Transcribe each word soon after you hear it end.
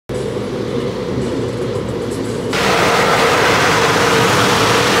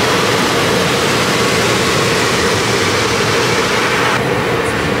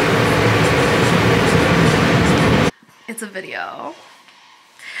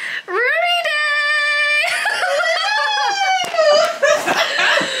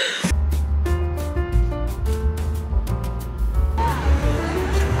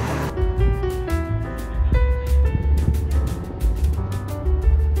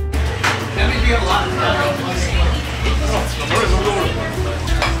What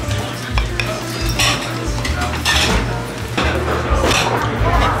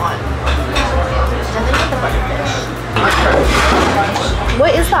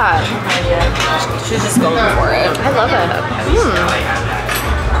is that? She's just going for it. I love it.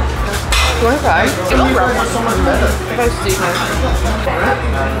 You want to try? If I see her.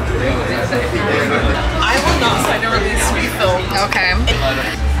 I will not sign a release to be filmed. Okay.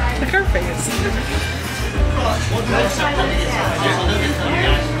 Look at her face.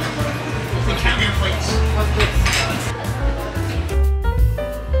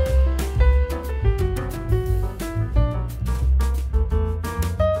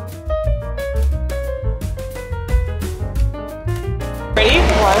 Ready?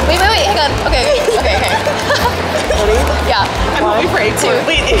 One. Wait, hang on. Okay. Ready? Yeah. I'm only afraid to.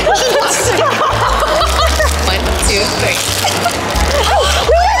 Wait. 1, 2, 3.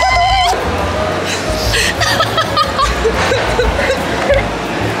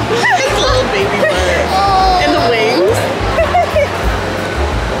 It's a little baby bird. Oh. And the wings.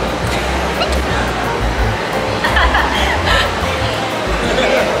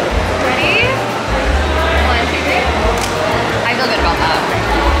 Ready? 1, 2, 3. I feel good about that.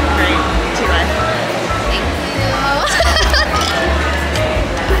 Great. Too much. Thank you.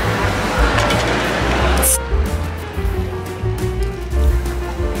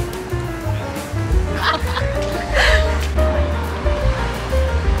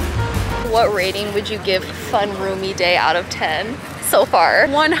 What rating would you give Fun Roomy Day out of 10 so far?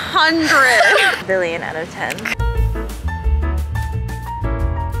 100 billion out of 10.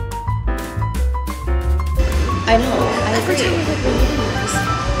 I know. I agree.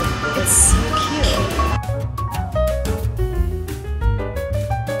 It's so cute.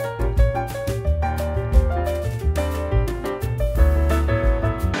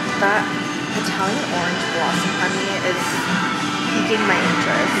 That Italian orange blossom honey is piquing my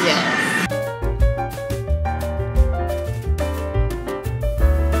interest. Yes.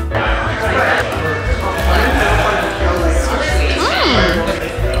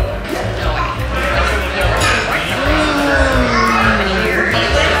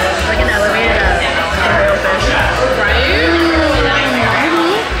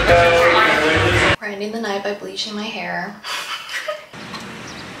 Ending the night by bleaching my hair.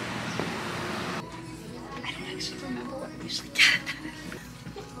 I don't actually remember what I usually get.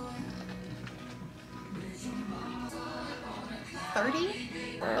 30?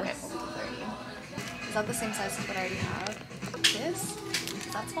 Okay, we'll do 30. Is that the same size as what I already have? This? Is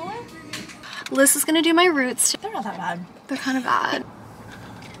that smaller? Liz is gonna do my roots. They're not that bad. They're kind of bad.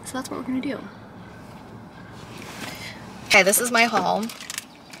 So that's what we're gonna do. Okay, this is my haul.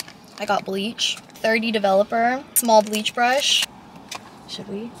 I got bleach, 30 developer, small bleach brush. Should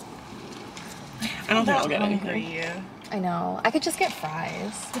we? I don't think I'll get anything. I know. I could just get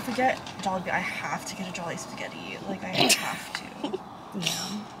fries. If we get Jolly, I have to get a Jolly spaghetti. Like, I have to. Yeah.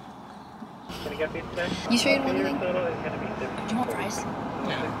 You sure you don't want anything? Do you want fries?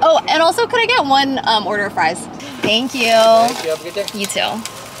 No. Oh, and also could I get one order of fries? Thank you. Thank you. Have a good day. You too.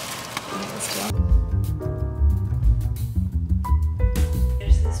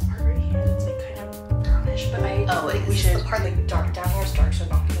 There's this part right here that's like kind of brownish, but I think we should part like dark down here is dark, so I'm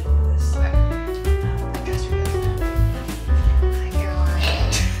not gonna do this. Okay. Hi,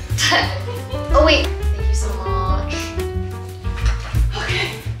 Caroline. Oh wait. Thank you so much. Okay.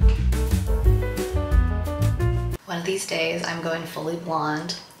 One of these days, I'm going fully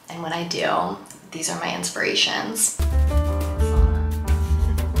blonde, and when I do, these are my inspirations.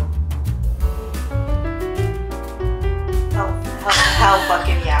 Hell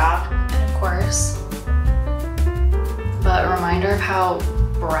fucking yeah. And of course, but a reminder of how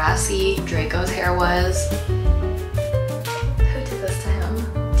brassy Draco's hair was. Who did this to him?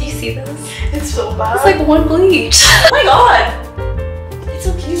 Do you see this? It's so bad. It's like one bleach. Oh my god! It's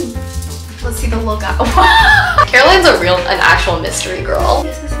so cute. Let's see the look out. Caroline's an actual mystery girl.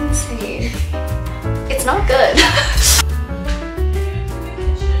 This is insane. It's not good.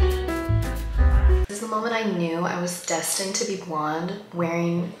 This is the moment I knew I was destined to be blonde,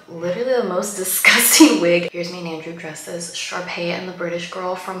 wearing literally the most disgusting wig. Here's me and Andrew dressed as Sharpay and the British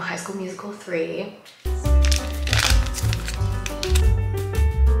girl from High School Musical 3.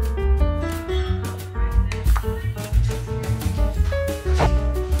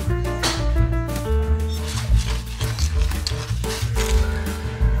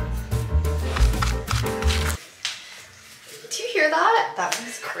 Do you hear that? That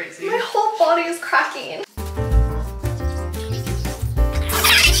was crazy. My whole body is cracking.